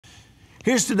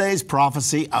Here's today's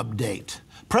prophecy update.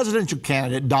 Presidential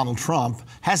candidate Donald Trump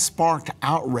has sparked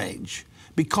outrage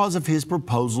because of his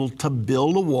proposal to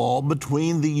build a wall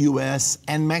between the U.S.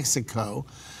 and Mexico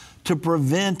to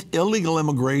prevent illegal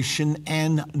immigration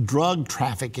and drug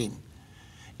trafficking.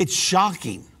 It's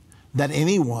shocking that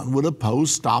anyone would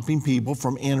oppose stopping people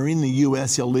from entering the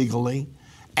U.S. illegally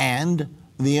and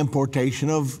the importation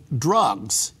of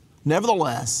drugs.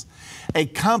 Nevertheless, a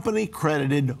company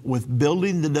credited with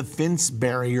building the defense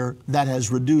barrier that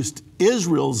has reduced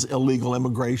Israel's illegal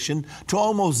immigration to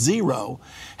almost zero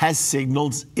has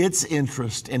signaled its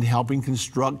interest in helping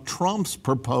construct Trump's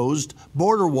proposed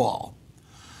border wall.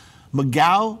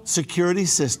 McGow Security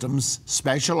Systems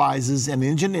specializes in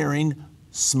engineering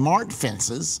smart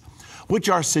fences, which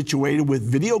are situated with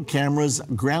video cameras,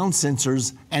 ground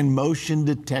sensors, and motion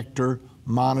detector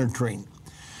monitoring.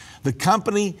 The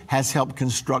company has helped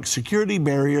construct security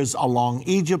barriers along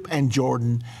Egypt and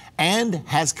Jordan and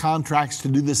has contracts to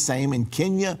do the same in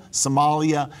Kenya,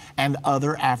 Somalia, and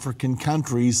other African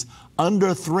countries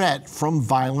under threat from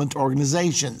violent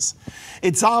organizations.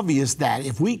 It's obvious that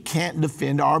if we can't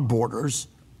defend our borders,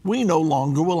 we no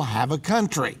longer will have a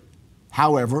country.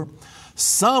 However,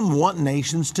 some want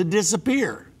nations to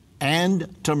disappear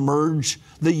and to merge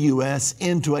the U.S.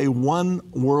 into a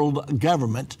one-world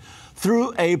government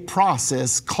through a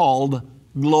process called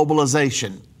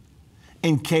globalization.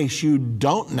 In case you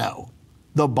don't know,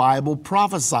 the Bible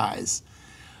prophesies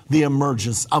the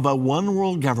emergence of a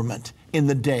one-world government in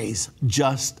the days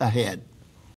just ahead.